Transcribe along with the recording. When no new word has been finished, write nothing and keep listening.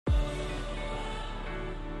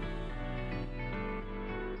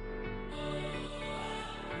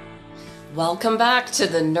Welcome back to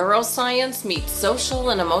the Neuroscience Meets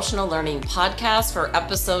Social and Emotional Learning podcast for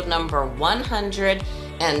episode number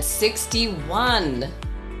 161.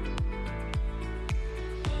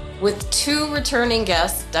 With two returning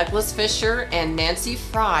guests, Douglas Fisher and Nancy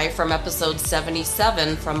Fry from episode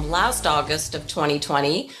 77 from last August of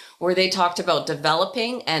 2020, where they talked about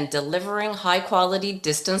developing and delivering high-quality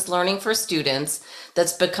distance learning for students.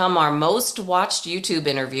 That's become our most watched YouTube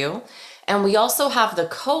interview. And we also have the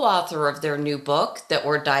co-author of their new book that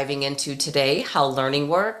we're diving into today, How Learning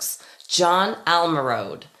Works, John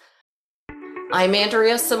Almarode. I'm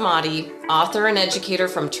Andrea Samadi, author and educator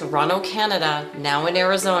from Toronto, Canada, now in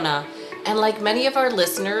Arizona, and like many of our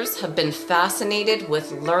listeners, have been fascinated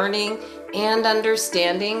with learning and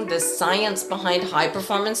understanding the science behind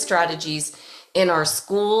high-performance strategies in our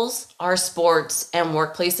schools, our sports, and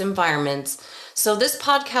workplace environments. So this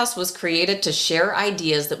podcast was created to share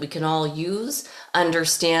ideas that we can all use,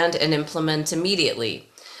 understand, and implement immediately.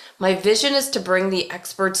 My vision is to bring the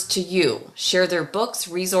experts to you, share their books,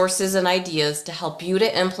 resources, and ideas to help you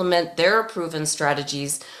to implement their proven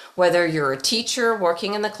strategies, whether you're a teacher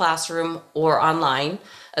working in the classroom or online,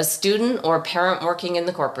 a student or parent working in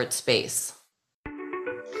the corporate space.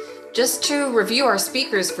 Just to review our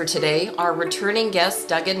speakers for today, our returning guests,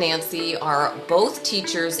 Doug and Nancy, are both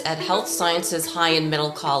teachers at Health Sciences High and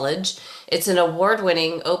Middle College. It's an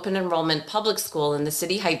award-winning open enrollment public school in the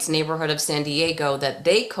City Heights neighborhood of San Diego that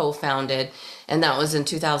they co-founded, and that was in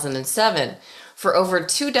 2007. For over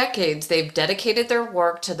 2 decades, they've dedicated their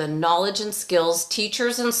work to the knowledge and skills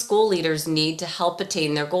teachers and school leaders need to help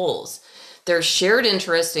attain their goals. Their shared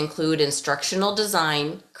interests include instructional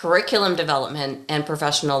design, curriculum development, and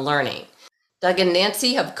professional learning. Doug and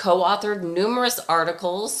Nancy have co-authored numerous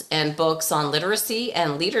articles and books on literacy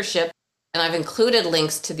and leadership, and I've included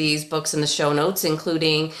links to these books in the show notes,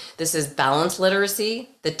 including this is Balanced Literacy,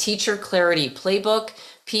 the Teacher Clarity Playbook,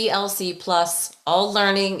 PLC Plus, All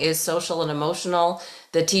Learning is Social and Emotional,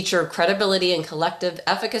 the Teacher Credibility and Collective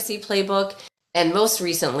Efficacy Playbook, and most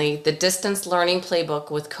recently, the Distance Learning Playbook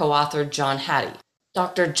with co-author John Hattie.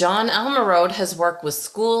 Dr. John Almarode has worked with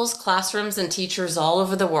schools, classrooms, and teachers all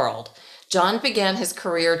over the world. John began his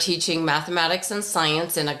career teaching mathematics and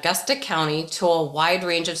science in Augusta County to a wide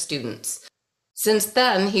range of students. Since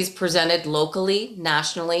then, he's presented locally,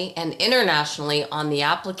 nationally, and internationally on the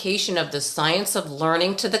application of the science of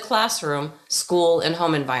learning to the classroom, school, and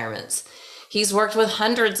home environments. He's worked with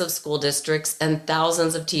hundreds of school districts and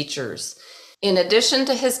thousands of teachers. In addition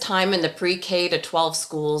to his time in the pre-K to 12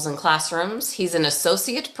 schools and classrooms, he's an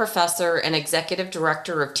associate professor and executive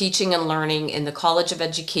director of teaching and learning in the College of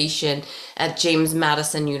Education at James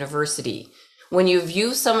Madison University. When you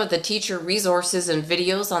view some of the teacher resources and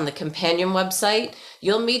videos on the companion website,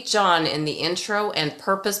 you'll meet John in the intro and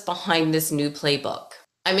purpose behind this new playbook.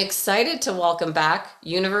 I'm excited to welcome back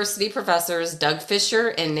university professors Doug Fisher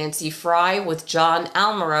and Nancy Fry with John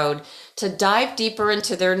Almarode to dive deeper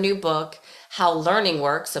into their new book, How Learning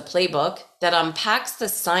Works, a playbook that unpacks the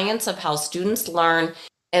science of how students learn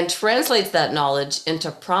and translates that knowledge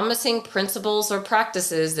into promising principles or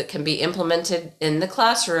practices that can be implemented in the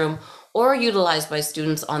classroom or utilized by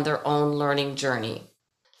students on their own learning journey.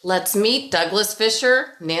 Let's meet Douglas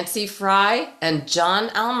Fisher, Nancy Fry, and John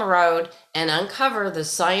Almarode and uncover the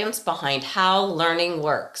science behind how learning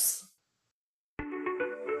works.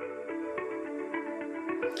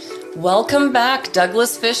 Welcome back,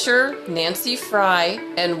 Douglas Fisher, Nancy Fry,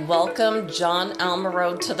 and welcome John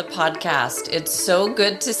Almarode to the podcast. It's so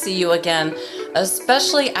good to see you again,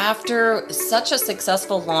 especially after such a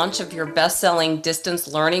successful launch of your best-selling distance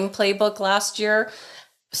learning playbook last year.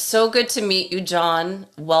 So good to meet you, John.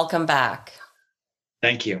 Welcome back.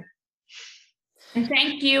 Thank you. And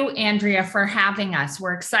thank you, Andrea, for having us.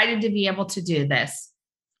 We're excited to be able to do this.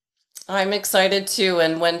 I'm excited too.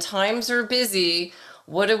 And when times are busy,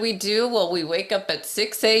 what do? Well, we wake up at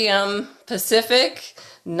 6 a.m. Pacific,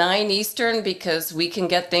 9 Eastern, because we can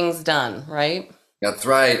get things done, right? That's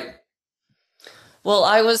right. Well,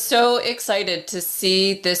 I was so excited to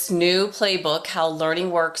see this new playbook, How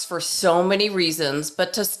Learning Works, for so many reasons.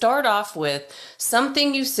 But to start off with,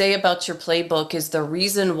 something you say about your playbook is the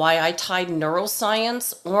reason why I tied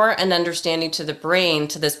neuroscience or an understanding to the brain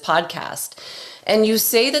to this podcast. And you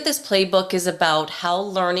say that this playbook is about how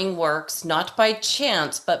learning works, not by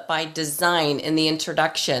chance, but by design in the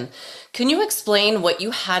introduction. Can you explain what you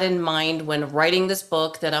had in mind when writing this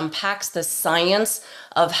book that unpacks the science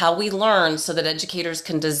of how we learn so that educators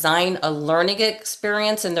can design a learning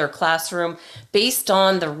experience in their classroom based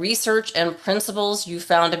on the research and principles you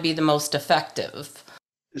found to be the most effective?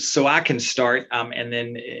 So I can start, and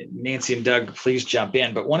then Nancy and Doug, please jump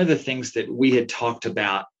in. But one of the things that we had talked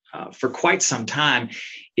about for quite some time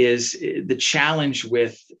is the challenge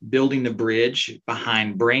with building the bridge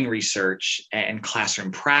behind brain research and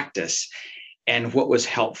classroom practice, and what was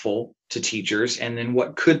helpful to teachers, and then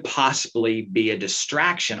what could possibly be a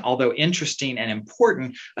distraction, although interesting and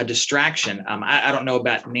important, a distraction. I don't know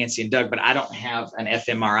about Nancy and Doug, but I don't have an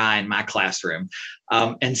fMRI in my classroom.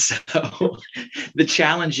 And so the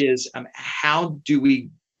challenge is, how do we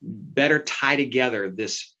better tie together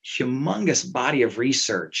this humongous body of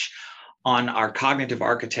research on our cognitive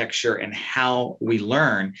architecture and how we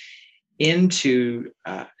learn into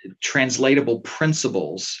translatable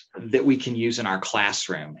principles that we can use in our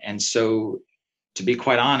classroom. And so, to be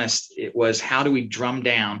quite honest, it was, how do we drum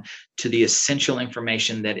down to the essential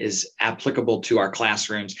information that is applicable to our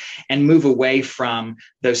classrooms and move away from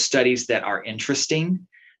those studies that are interesting,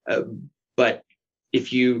 but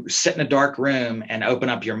if you sit in a dark room and open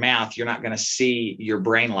up your mouth, you're not going to see your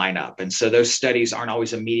brain light up. And so those studies aren't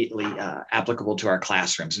always immediately applicable to our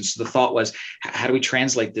classrooms. And so the thought was, how do we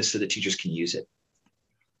translate this so that teachers can use it?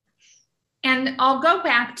 And I'll go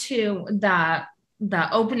back to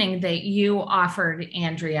the opening that you offered,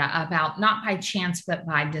 Andrea, about not by chance, but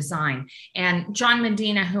by design. And John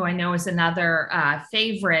Medina, who I know is another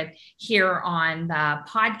favorite here on the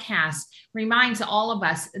podcast, reminds all of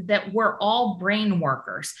us that we're all brain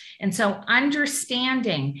workers. And so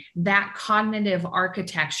understanding that cognitive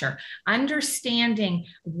architecture, understanding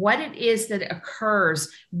what it is that occurs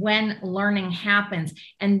when learning happens,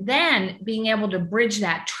 and then being able to bridge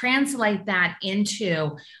that, translate that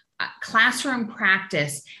into classroom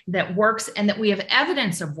practice that works and that we have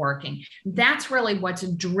evidence of working. That's really what's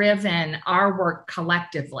driven our work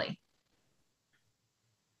collectively.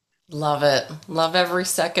 Love it. Love every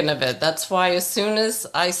second of it. That's why as soon as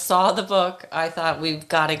I saw the book, I thought we've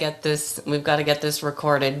got to get this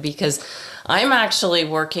recorded, because I'm actually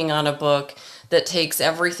working on a book that takes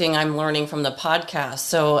everything I'm learning from the podcast.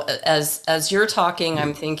 So as you're talking,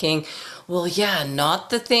 I'm thinking, well, yeah, not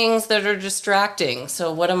the things that are distracting.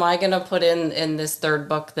 So what am I going to put in this third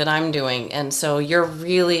book that I'm doing? And so you're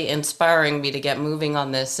really inspiring me to get moving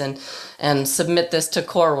on this and submit this to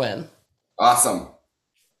Corwin. Awesome.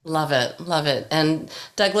 Love it. Love it. And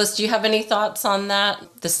Douglas, do you have any thoughts on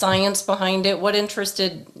that? The science behind it? What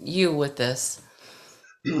interested you with this?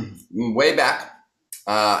 Way back,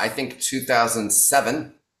 I think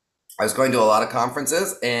 2007, I was going to a lot of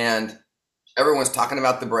conferences and everyone was talking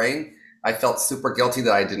about the brain. I felt super guilty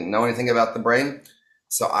that I didn't know anything about the brain.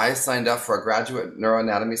 So I signed up for a graduate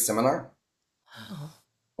neuroanatomy seminar. Oh.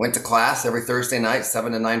 Went to class every Thursday night,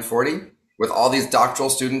 7 to 9:40, with all these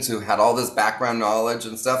doctoral students who had all this background knowledge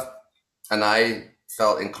and stuff. And I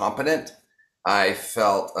felt incompetent. I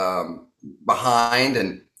felt behind.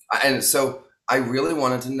 And so I really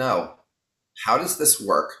wanted to know, how does this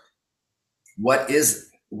work? What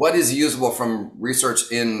is usable from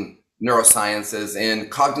research in neurosciences, in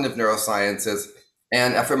cognitive neurosciences,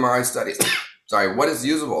 and fMRI studies? Sorry, what is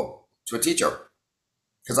usable to a teacher?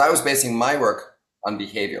 Because I was basing my work on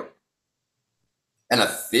behavior. And a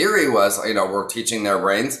theory was, we're teaching their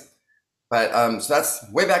brains. But so that's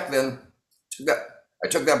way back then. I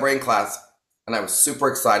took that brain class and I was super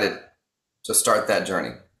excited to start that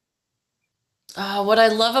journey. What I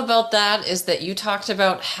love about that is that you talked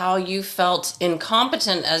about how you felt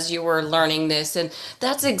incompetent as you were learning this. And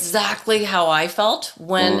that's exactly how I felt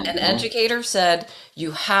when an educator said,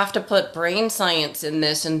 you have to put brain science in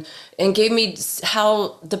this, and gave me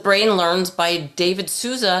How the Brain Learns by David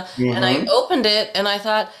Souza. And I opened it and I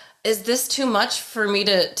thought, is this too much for me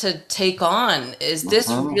to take on? Is this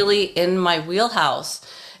really in my wheelhouse?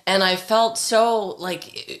 And I felt so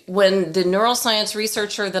like, when the neuroscience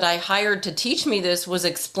researcher that I hired to teach me this was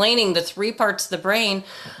explaining the 3 parts of the brain,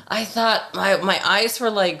 I thought my eyes were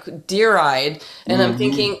like deer-eyed, and I'm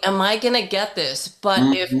thinking, am I going to get this? But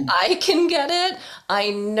if I can get it, I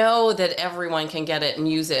know that everyone can get it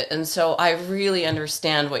and use it. And so I really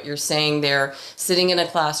understand what you're saying there, sitting in a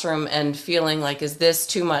classroom and feeling like, is this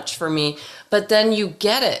too much for me? But then you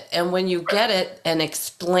get it. And when you get it and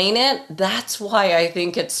explain it, that's why I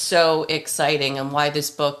think it's so exciting, and why this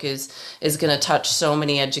book is going to touch so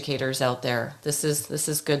many educators out there. This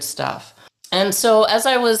is good stuff. And so as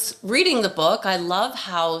I was reading the book, I love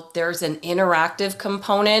how there's an interactive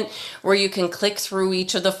component where you can click through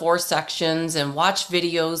each of the 4 sections and watch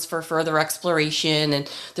videos for further exploration.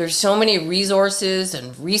 And there's so many resources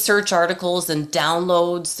and research articles and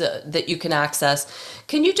downloads that you can access.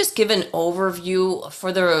 Can you just give an overview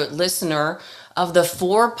for the listener of the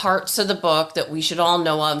 4 parts of the book that we should all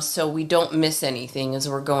know of, so we don't miss anything as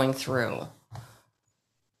we're going through?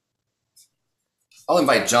 I'll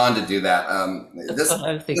invite John to do that.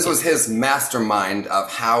 This was his mastermind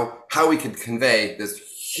of how we could convey this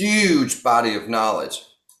huge body of knowledge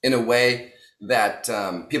in a way that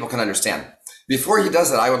people can understand. Before he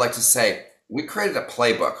does that, I would like to say we created a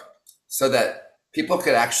playbook so that people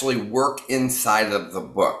could actually work inside of the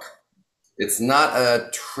book. It's not a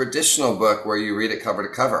traditional book where you read it cover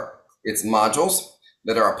to cover. It's modules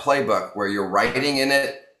that are a playbook where you're writing in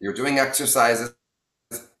it, you're doing exercises,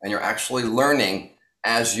 and you're actually learning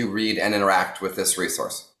as you read and interact with this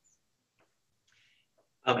resource.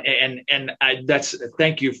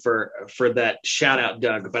 Thank you for that shout out,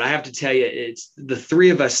 Doug. But I have to tell you, it's the three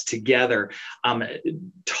of us together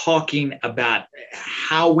talking about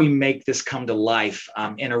how we make this come to life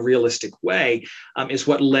in a realistic way is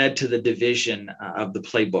what led to the division of the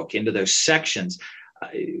playbook into those sections.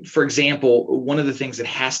 For example, one of the things that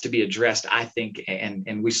has to be addressed, I think,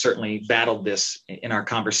 and we certainly battled this in our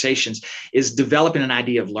conversations, is developing an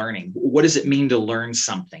idea of learning. What does it mean to learn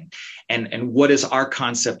something? And what is our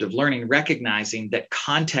concept of learning? Recognizing that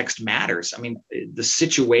context matters. I mean, the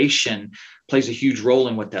situation plays a huge role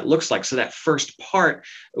in what that looks like. So that first part,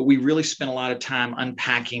 we really spent a lot of time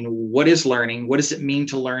unpacking what is learning? What does it mean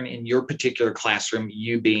to learn in your particular classroom,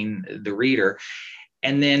 you being the reader?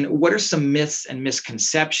 And then what are some myths and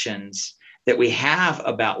misconceptions that we have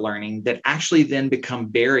about learning that actually then become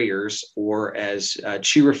barriers, or as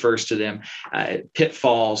Chi refers to them,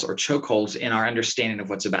 pitfalls or chokeholds in our understanding of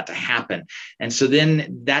what's about to happen. And so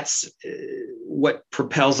then that's what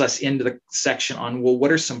propels us into the section on, well,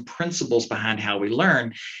 what are some principles behind how we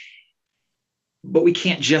learn? But we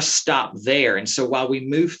can't just stop there. And so while we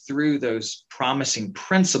move through those promising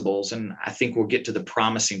principles, and I think we'll get to the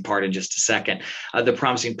promising part in just a second, the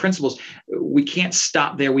promising principles, we can't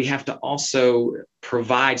stop there. We have to also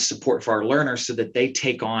provide support for our learners so that they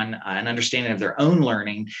take on an understanding of their own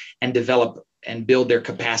learning and develop and build their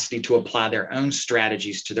capacity to apply their own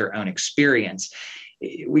strategies to their own experience.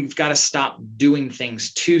 We've got to stop doing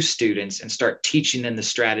things to students and start teaching them the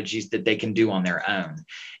strategies that they can do on their own.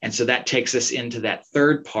 And so that takes us into that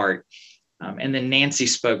third part. And then Nancy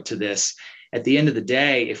spoke to this. At the end of the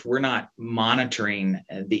day, if we're not monitoring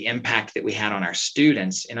the impact that we had on our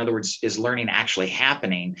students, in other words, is learning actually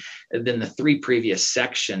happening, then the three previous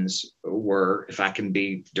sections were, if I can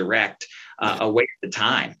be direct, a waste of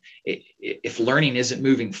time. If learning isn't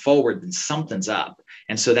moving forward, then something's up.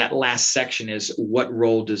 And so that last section is, what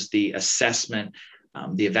role does the assessment,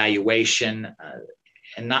 the evaluation,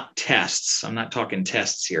 and not tests, I'm not talking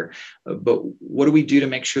tests here, but what do we do to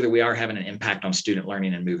make sure that we are having an impact on student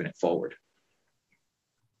learning and moving it forward?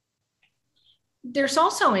 There's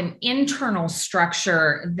also an internal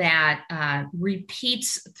structure that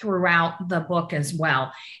repeats throughout the book as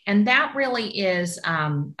well. And that really is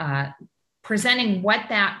presenting what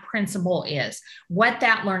that principle is, what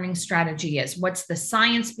that learning strategy is, what's the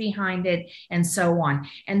science behind it, and so on.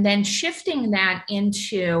 And then shifting that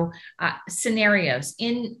into scenarios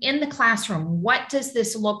in the classroom. What does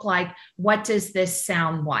this look like? What does this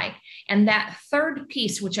sound like? And that third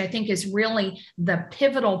piece, which I think is really the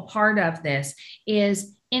pivotal part of this,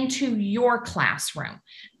 is into your classroom.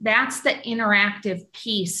 That's the interactive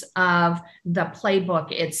piece of the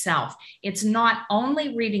playbook itself. It's not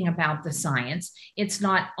only reading about the science, it's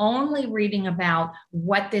not only reading about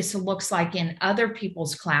what this looks like in other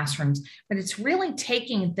people's classrooms, but it's really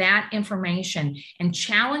taking that information and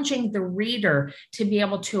challenging the reader to be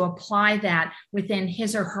able to apply that within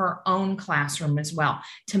his or her own classroom as well,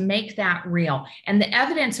 to make that real. And the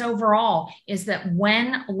evidence overall is that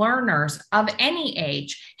when learners of any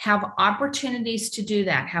age have opportunities to do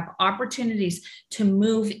that, have opportunities to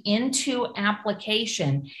move into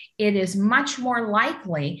application, it is much more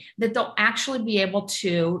likely that they'll actually be able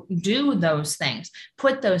to do those things,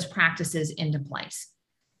 put those practices into place.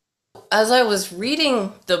 As I was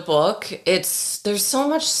reading the book, there's so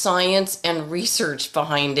much science and research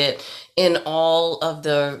behind it in all of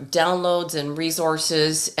the downloads and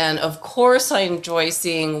resources. And of course, I enjoy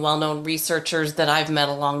seeing well-known researchers that I've met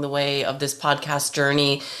along the way of this podcast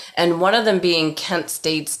journey. And one of them being Kent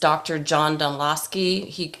State's Dr. John Dunlosky.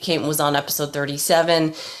 He was on episode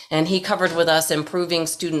 37, and he covered with us improving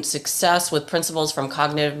student success with principles from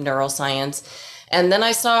cognitive neuroscience. And then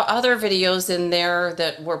I saw other videos in there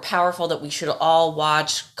that were powerful that we should all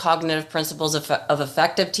watch: Cognitive Principles of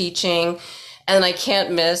Effective Teaching. And I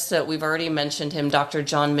can't miss that we've already mentioned him, Dr.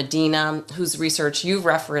 John Medina, whose research you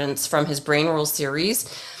referenced from his Brain Rules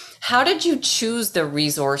series. How did you choose the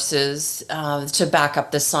resources to back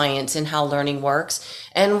up the science in how learning works?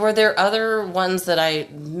 And were there other ones that I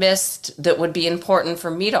missed that would be important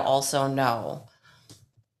for me to also know?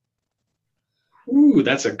 Ooh,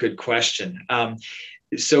 that's a good question.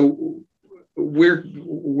 So we're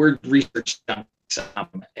researching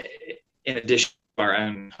in addition to our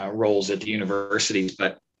own roles at the universities,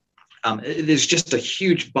 but there's just a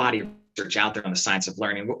huge body of research out there on the science of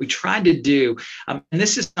learning. What we tried to do, and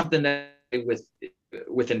this is something that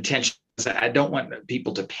with intention, I don't want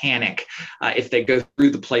people to panic if they go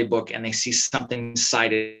through the playbook and they see something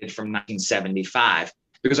cited from 1975.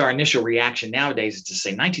 Because our initial reaction nowadays is to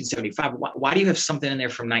say 1975, why do you have something in there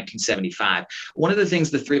from 1975? One of the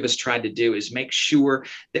things the three of us tried to do is make sure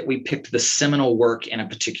that we picked the seminal work in a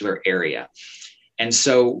particular area. And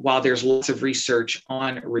so while there's lots of research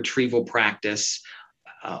on retrieval practice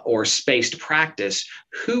or spaced practice,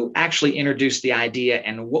 who actually introduced the idea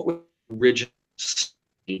and what was the original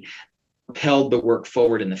study propelled the work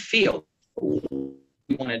forward in the field? We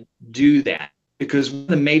want to do that. Because one of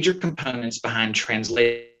the major components behind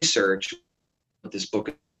translation research, what this book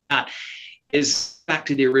is about, is back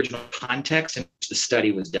to the original context in which the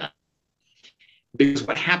study was done. Because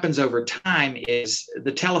what happens over time is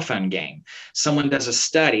the telephone game. Someone does a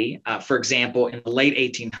study, for example, in the late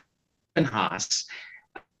 1800s.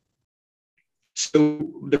 So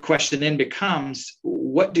the question then becomes,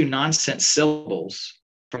 what do nonsense syllables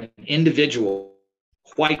from an individual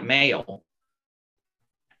white male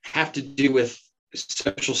have to do with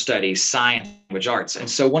social studies, science, language arts? And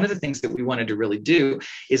so one of the things that we wanted to really do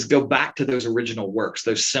is go back to those original works,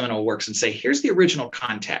 those seminal works, and say, here's the original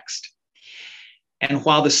context. And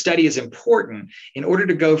while the study is important, in order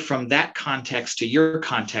to go from that context to your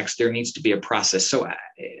context, there needs to be a process. So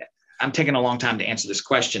I'm taking a long time to answer this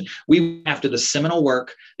question. We went after the seminal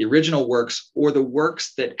work, the original works, or the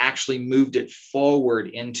works that actually moved it forward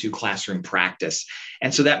into classroom practice.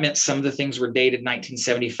 And so that meant some of the things were dated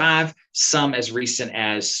 1975, some as recent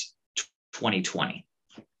as 2020.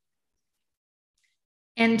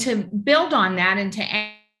 And to build on that and to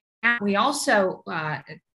add, we also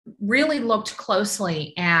really looked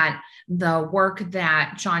closely at the work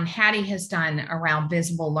that John Hattie has done around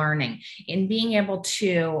visible learning in being able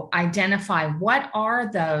to identify what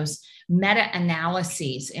are those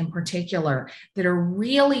meta-analyses in particular that are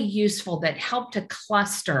really useful, that help to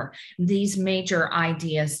cluster these major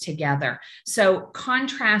ideas together. So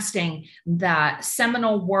contrasting the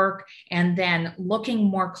seminal work and then looking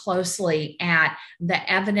more closely at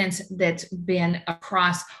the evidence that's been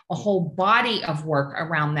across a whole body of work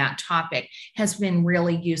around that topic has been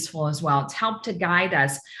really useful as well. It's helped to guide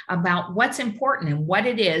us about what's important and what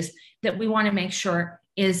it is that we want to make sure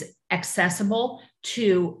is accessible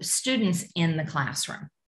to students in the classroom.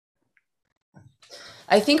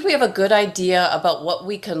 I think we have a good idea about what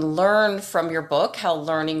we can learn from your book, How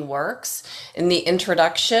Learning Works. In the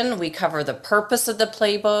introduction, we cover the purpose of the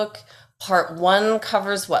playbook. Part 1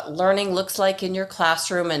 covers what learning looks like in your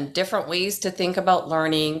classroom and different ways to think about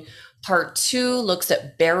learning. Part 2 looks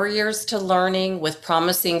at barriers to learning with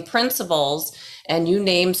promising principles, and you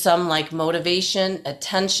name some like motivation,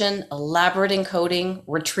 attention, elaborate encoding,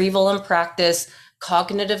 retrieval and practice,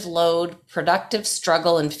 cognitive load, productive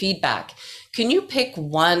struggle, and feedback. Can you pick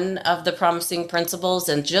one of the promising principles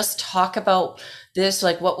and just talk about this?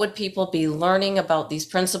 Like, what would people be learning about these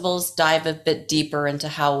principles? Dive a bit deeper into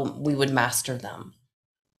how we would master them.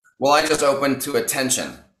 Well, I just opened to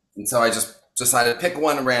attention, and so I just decided to pick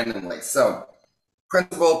one randomly. So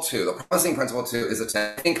principle 2, the promising principle 2 is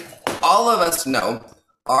attention. I think all of us know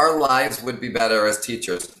our lives would be better as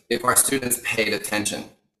teachers if our students paid attention.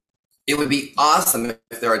 It would be awesome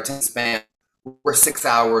if their attention span were 6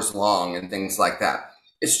 hours long and things like that.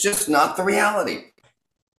 It's just not the reality.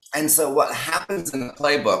 And so what happens in the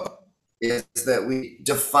playbook is that we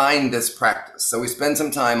define this practice. So we spend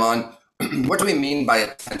some time on what do we mean by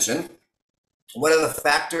attention? What are the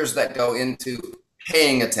factors that go into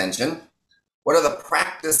paying attention? What are the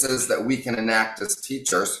practices that we can enact as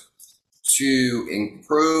teachers to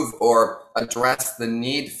improve or address the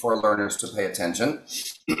need for learners to pay attention?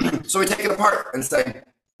 So we take it apart and say,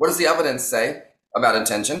 what does the evidence say about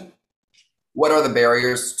attention? What are the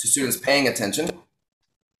barriers to students paying attention?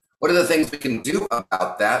 What are the things we can do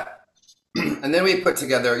about that? And then we put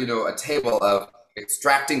together, a table of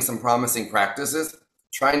extracting some promising practices,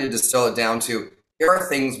 trying to distill it down to, here are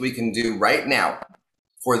things we can do right now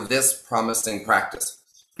for this promising practice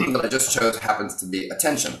that I just chose happens to be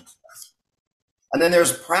attention. And then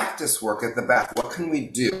there's practice work at the back. What can we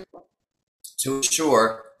do to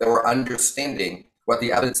ensure that we're understanding what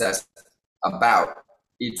the evidence says about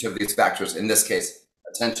each of these factors, in this case,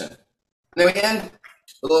 attention? And then we end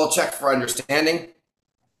with a little check for understanding.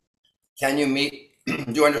 Do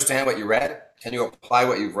you understand what you read? Can you apply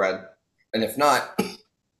what you've read? And if not, there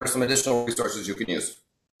are some additional resources you can use.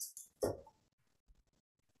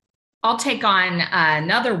 I'll take on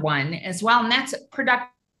another one as well, and that's productive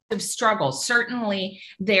struggle. Certainly,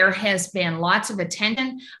 there has been lots of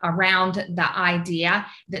attention around the idea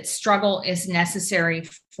that struggle is necessary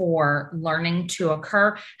for learning to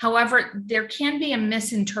occur. However, there can be a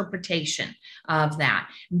misinterpretation of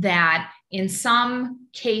that in some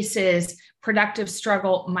cases, productive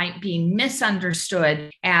struggle might be misunderstood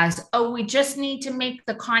as, oh, we just need to make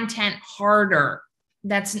the content harder.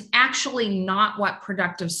 That's actually not what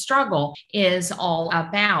productive struggle is all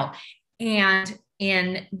about. And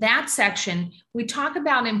in that section, we talk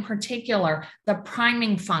about in particular the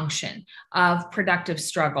priming function of productive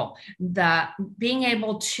struggle, the being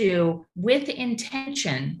able to, with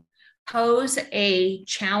intention, pose a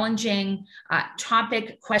challenging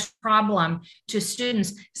topic, question, problem to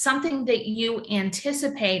students, something that you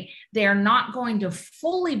anticipate they're not going to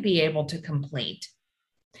fully be able to complete.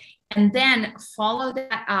 And then follow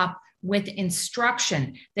that up with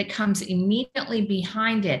instruction that comes immediately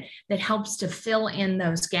behind it that helps to fill in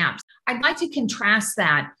those gaps. I'd like to contrast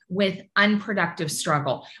that with unproductive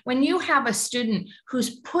struggle. When you have a student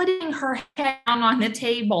who's putting her head down on the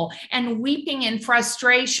table and weeping in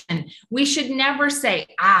frustration, we should never say,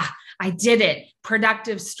 I did it,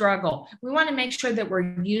 productive struggle. We want to make sure that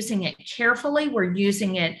we're using it carefully, we're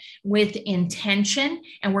using it with intention,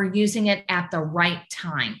 and we're using it at the right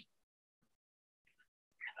time.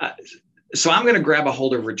 So I'm going to grab a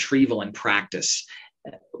hold of retrieval and practice.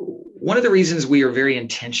 One of the reasons we are very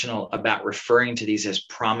intentional about referring to these as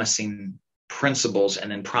promising principles and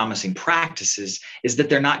then promising practices is that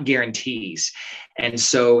they're not guarantees. And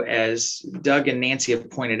so, as Doug and Nancy have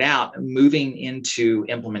pointed out, moving into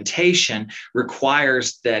implementation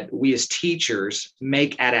requires that we as teachers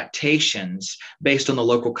make adaptations based on the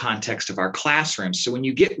local context of our classrooms. So when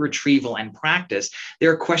you get retrieval and practice, there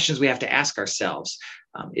are questions we have to ask ourselves.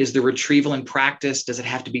 Is the retrieval and practice, does it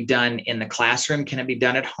have to be done in the classroom? Can it be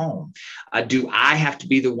done at home? Do I have to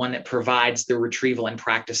be the one that provides the retrieval and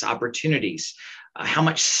practice opportunities? How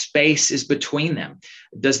much space is between them?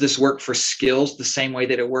 Does this work for skills the same way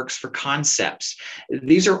that it works for concepts?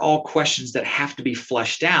 These are all questions that have to be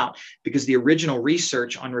fleshed out because the original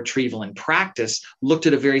research on retrieval and practice looked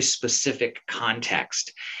at a very specific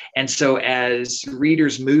context. And so as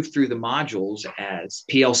readers move through the modules, as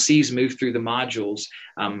PLCs move through the modules,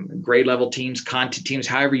 grade level teams, content teams,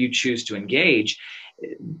 however you choose to engage,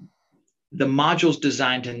 the module's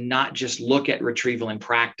designed to not just look at retrieval and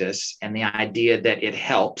practice and the idea that it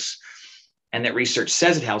helps and that research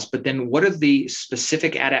says it helps, but then what are the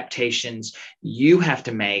specific adaptations you have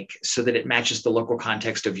to make so that it matches the local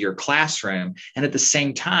context of your classroom? And at the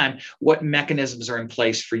same time, what mechanisms are in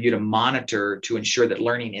place for you to monitor to ensure that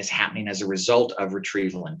learning is happening as a result of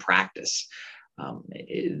retrieval and practice?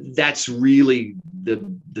 That's really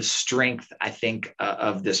the strength, I think,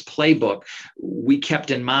 of this playbook. We kept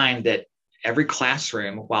in mind that every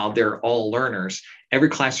classroom, while they're all learners, every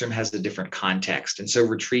classroom has a different context. And so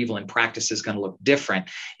retrieval and practice is going to look different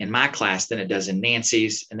in my class than it does in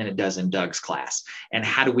Nancy's and then it does in Doug's class. And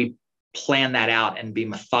how do we plan that out and be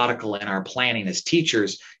methodical in our planning as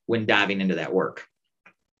teachers when diving into that work?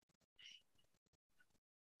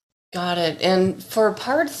 Got it. And for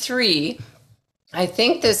part 3, I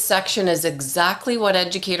think this section is exactly what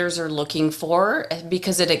educators are looking for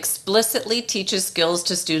because it explicitly teaches skills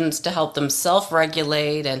to students to help them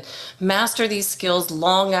self-regulate and master these skills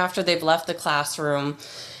long after they've left the classroom.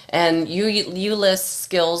 And you list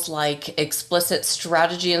skills like explicit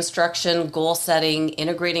strategy instruction, goal setting,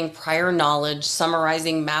 integrating prior knowledge,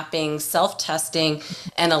 summarizing, mapping, self-testing,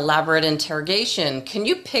 and elaborate interrogation. Can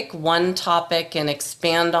you pick one topic and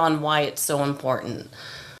expand on why it's so important?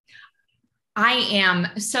 I am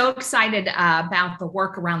so excited about the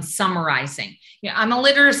work around summarizing. I'm a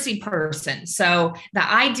literacy person, so the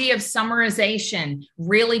idea of summarization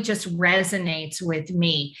really just resonates with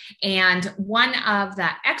me. And one of the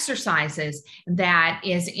exercises that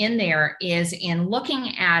is in there is in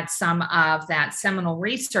looking at some of that seminal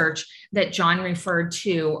research that John referred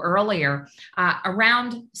to earlier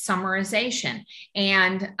around summarization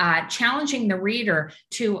and challenging the reader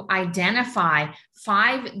to identify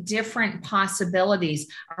 5 different possibilities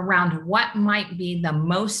around what might be the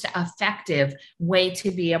most effective way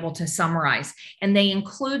to be able to summarize. And they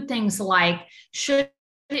include things like, should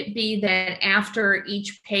it be that after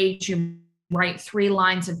each page you write 3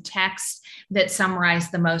 lines of text that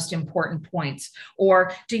summarize the most important points?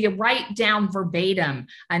 Or do you write down verbatim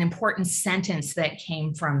an important sentence that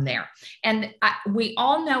came from there? And we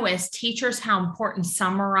all know as teachers how important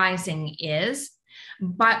summarizing is,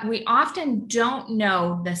 but we often don't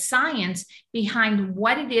know the science behind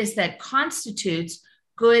what it is that constitutes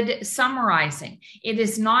good summarizing. It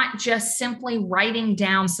is not just simply writing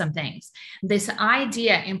down some things. This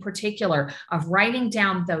idea in particular of writing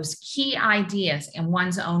down those key ideas in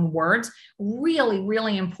one's own words, really,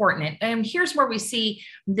 really important. And here's where we see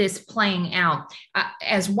this playing out.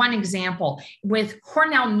 As one example, with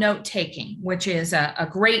Cornell note-taking, which is a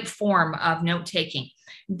great form of note-taking,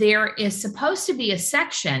 there is supposed to be a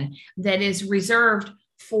section that is reserved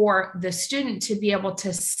for the student to be able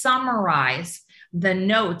to summarize the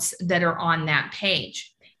notes that are on that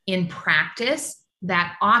page. In practice,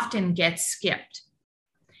 that often gets skipped.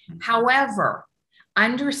 However,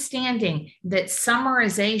 understanding that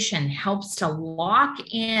summarization helps to lock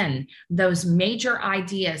in those major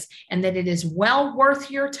ideas and that it is well worth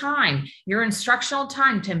your time, your instructional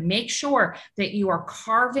time, to make sure that you are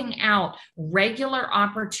carving out regular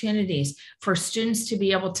opportunities for students to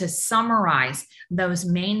be able to summarize those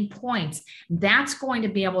main points. That's going to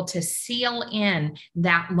be able to seal in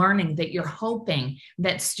that learning that you're hoping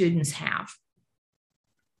that students have.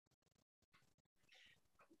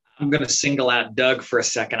 I'm going to single out Doug for a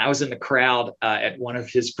second. I was in the crowd at one of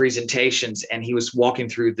his presentations, and he was walking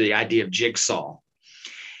through the idea of jigsaw.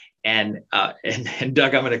 And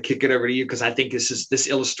Doug, I'm going to kick it over to you, because I think this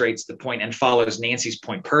illustrates the point and follows Nancy's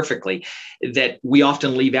point perfectly, that we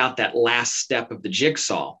often leave out that last step of the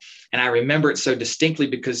jigsaw. And I remember it so distinctly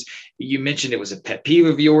because you mentioned it was a pet peeve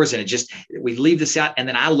of yours, and we leave this out. And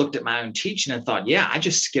then I looked at my own teaching and thought, yeah, I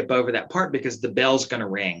just skip over that part because the bell's going to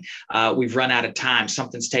ring. We've run out of time.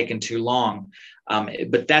 Something's taken too long.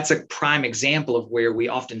 But that's a prime example of where we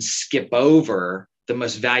often skip over the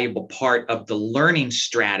most valuable part of the learning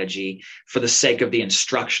strategy for the sake of the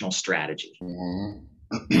instructional strategy.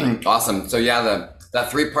 Mm-hmm. Awesome. So yeah,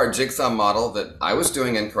 that 3-part jigsaw model that I was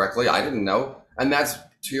doing incorrectly, I didn't know. And that's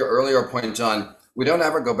to your earlier point, John, we don't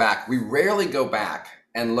ever go back. We rarely go back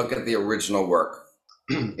and look at the original work.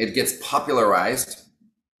 It gets popularized.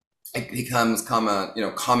 It becomes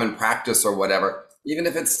common practice or whatever, even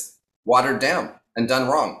if it's watered down and done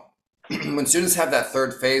wrong. When students have that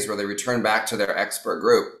third phase where they return back to their expert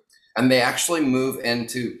group and they actually move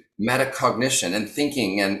into metacognition and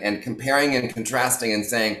thinking and comparing and contrasting and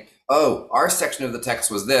saying, oh, our section of the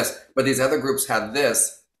text was this, but these other groups had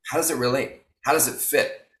this. How does it relate? How does it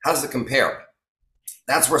fit? How does it compare?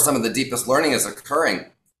 That's where some of the deepest learning is occurring,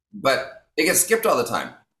 but it gets skipped all the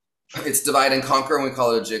time. It's divide and conquer, and we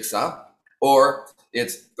call it a jigsaw, or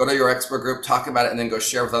it's go to your expert group, talk about it, and then go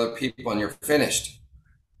share with other people and you're finished.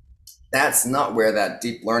 That's not where that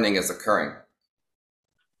deep learning is occurring.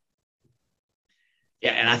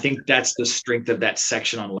 Yeah, and I think that's the strength of that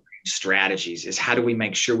section on learning strategies, is how do we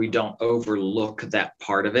make sure we don't overlook that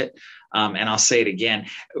part of it? And I'll say it again,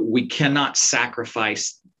 we cannot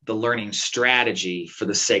sacrifice the learning strategy for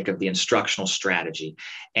the sake of the instructional strategy.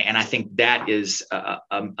 And I think that is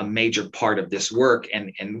a major part of this work.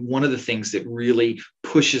 And one of the things that really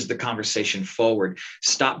pushes the conversation forward.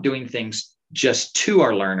 Stop doing things just to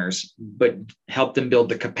our learners, but help them build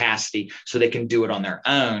the capacity so they can do it on their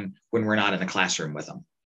own when we're not in the classroom with them.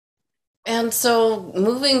 And so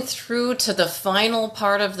moving through to the final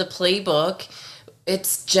part of the playbook,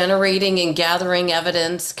 it's generating and gathering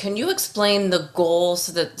evidence. Can you explain the goal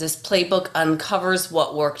so that this playbook uncovers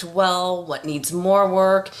what worked well, what needs more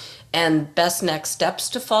work, and best next steps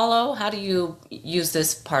to follow? How do you use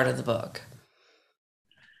this part of the book?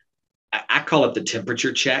 I call it the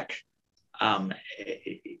temperature check.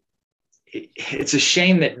 It's a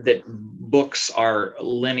shame that books are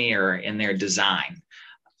linear in their design,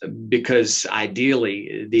 because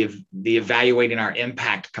ideally the evaluating our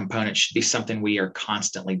impact component should be something we are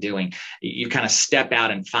constantly doing. You kind of step out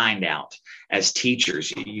and find out as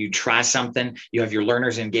teachers. You try something, you have your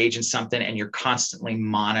learners engage in something, and you're constantly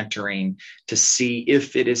monitoring to see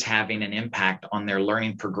if it is having an impact on their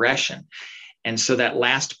learning progression. And so that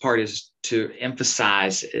last part is to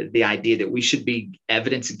emphasize the idea that we should be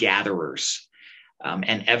evidence gatherers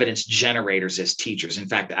and evidence generators as teachers. In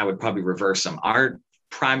fact, I would probably reverse them. Our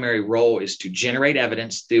primary role is to generate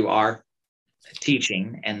evidence through our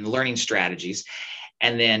teaching and learning strategies,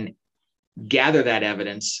 and then gather that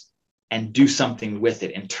evidence and do something with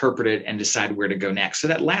it, interpret it, and decide where to go next. So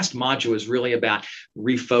that last module is really about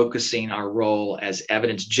refocusing our role as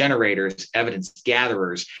evidence generators, evidence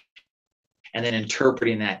gatherers, and then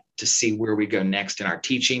interpreting that to see where we go next in our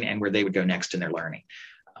teaching and where they would go next in their learning.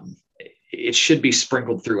 It should be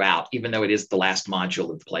sprinkled throughout, even though it is the last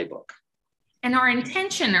module of the playbook. And our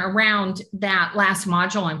intention around that last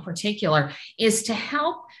module in particular is to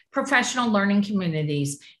help professional learning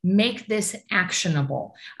communities make this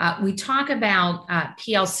actionable. We talk about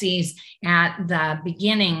PLCs at the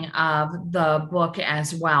beginning of the book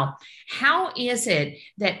as well. How is it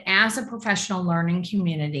that as a professional learning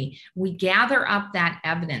community, we gather up that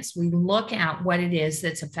evidence, we look at what it is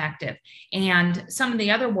that's effective? And some of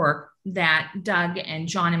the other work that Doug and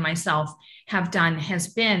John and myself have done has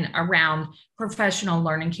been around professional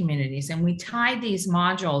learning communities. And we tie these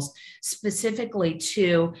modules specifically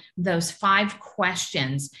to those 5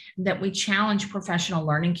 questions that we challenge professional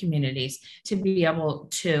learning communities to be able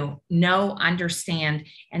to know, understand,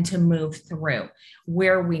 and to move through.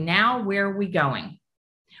 Where are we now? Where are we going?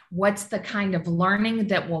 What's the kind of learning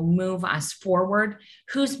that will move us forward?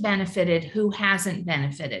 Who's benefited? Who hasn't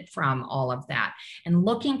benefited from all of that? And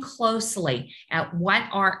looking closely at what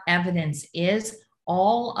our evidence is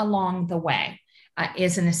all along the way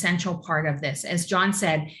is an essential part of this. As John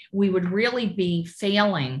said, we would really be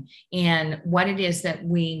failing in what it is that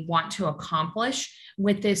we want to accomplish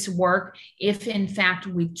with this work if, in fact,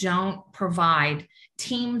 we don't provide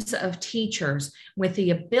teams of teachers with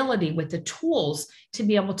the ability, with the tools to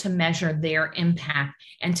be able to measure their impact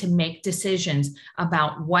and to make decisions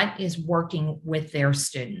about what is working with their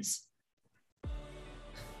students.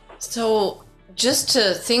 So just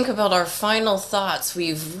to think about our final thoughts,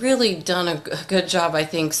 we've really done a good job, I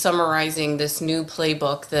think, summarizing this new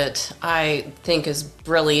playbook that I think is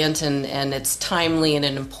brilliant and it's timely and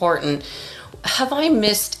important. Have I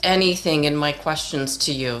missed anything in my questions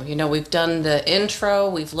to you? You know, we've done the intro,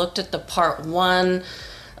 we've looked at the part 1,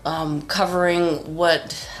 covering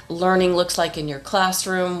what learning looks like in your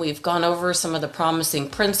classroom. We've gone over some of the promising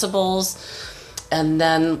principles. And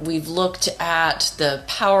then we've looked at the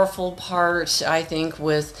powerful part, I think,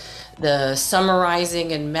 with the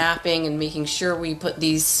summarizing and mapping and making sure we put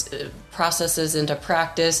these processes into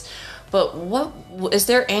practice. But what is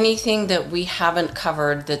there anything that we haven't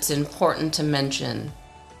covered that's important to mention?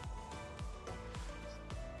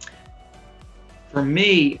 For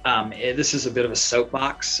me, this is a bit of a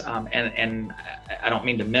soapbox, and I don't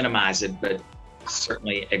mean to minimize it, but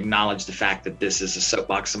certainly acknowledge the fact that this is a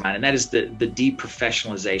soapbox of mine, and that is the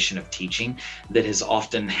deprofessionalization of teaching that has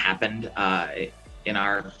often happened in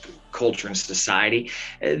our culture and society.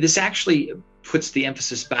 This actually puts the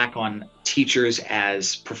emphasis back on teachers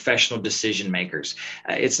as professional decision makers.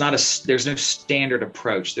 There's no standard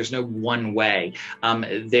approach. There's no one way.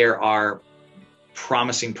 There are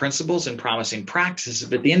promising principles and promising practices.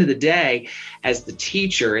 But at the end of the day, as the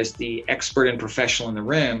teacher, as the expert and professional in the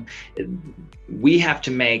room, we have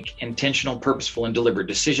to make intentional, purposeful, and deliberate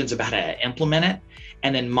decisions about how to implement it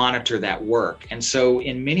and then monitor that work. And so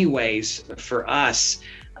in many ways, for us,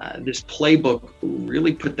 this playbook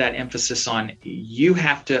really put that emphasis on you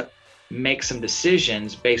have to make some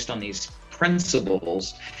decisions based on these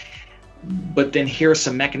principles, but then here are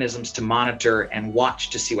some mechanisms to monitor and watch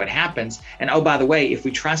to see what happens. And oh, by the way, if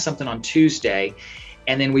we try something on Tuesday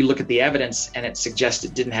and then we look at the evidence and it suggests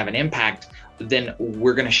it didn't have an impact, then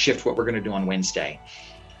we're going to shift what we're going to do on Wednesday.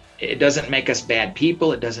 It doesn't make us bad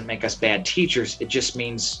people. It doesn't make us bad teachers. It just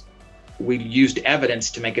means we used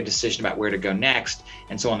evidence to make a decision about where to go next.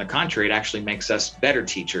 And so on the contrary, it actually makes us better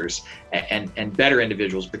teachers and better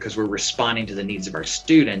individuals because we're responding to the needs of our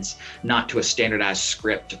students, not to a standardized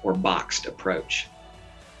script or boxed approach.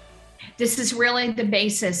 This is really the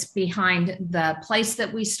basis behind the place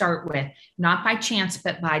that we start with, not by chance,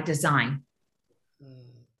 but by design.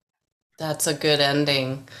 That's a good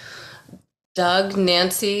ending. Doug,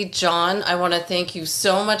 Nancy, John, I want to thank you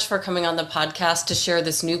so much for coming on the podcast to share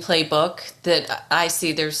this new playbook that I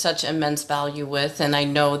see there's such immense value with, and I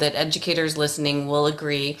know that educators listening will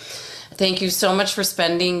agree. Thank you so much for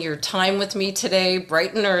spending your time with me today,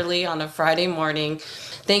 bright and early on a Friday morning.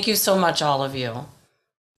 Thank you so much, all of you.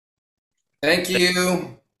 Thank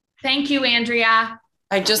you. Thank you, Andrea.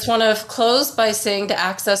 I just want to close by saying to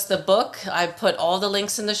access the book, I put all the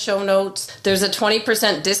links in the show notes. There's a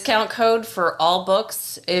 20% discount code for all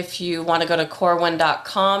books. If you want to go to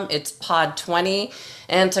corewin.com, it's pod20.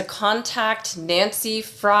 And to contact Nancy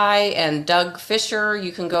Fry and Doug Fisher,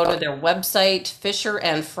 you can go to their website,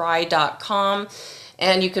 fisherandfry.com.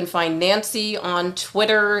 And you can find Nancy on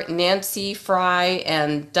Twitter, Nancy Fry,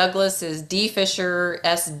 and Douglas is D Fisher,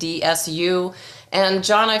 SDSU. And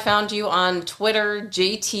John, I found you on Twitter,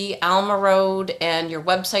 JT Almarode, and your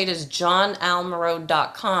website is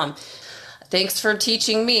johnalmarode.com. Thanks for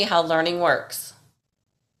teaching me how learning works.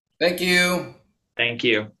 Thank you. Thank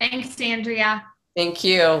you. Thanks, Andrea. Thank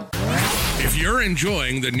you. If you're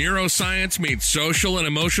enjoying the Neuroscience Meets Social and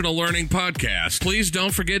Emotional Learning podcast, please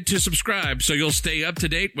don't forget to subscribe so you'll stay up to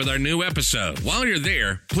date with our new episode. While you're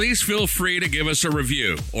there, please feel free to give us a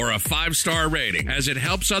review or a 5-star rating, as it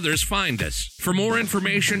helps others find us. For more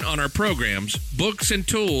information on our programs, books, and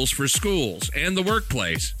tools for schools and the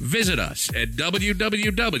workplace, visit us at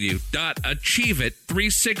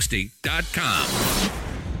www.achieveit360.com.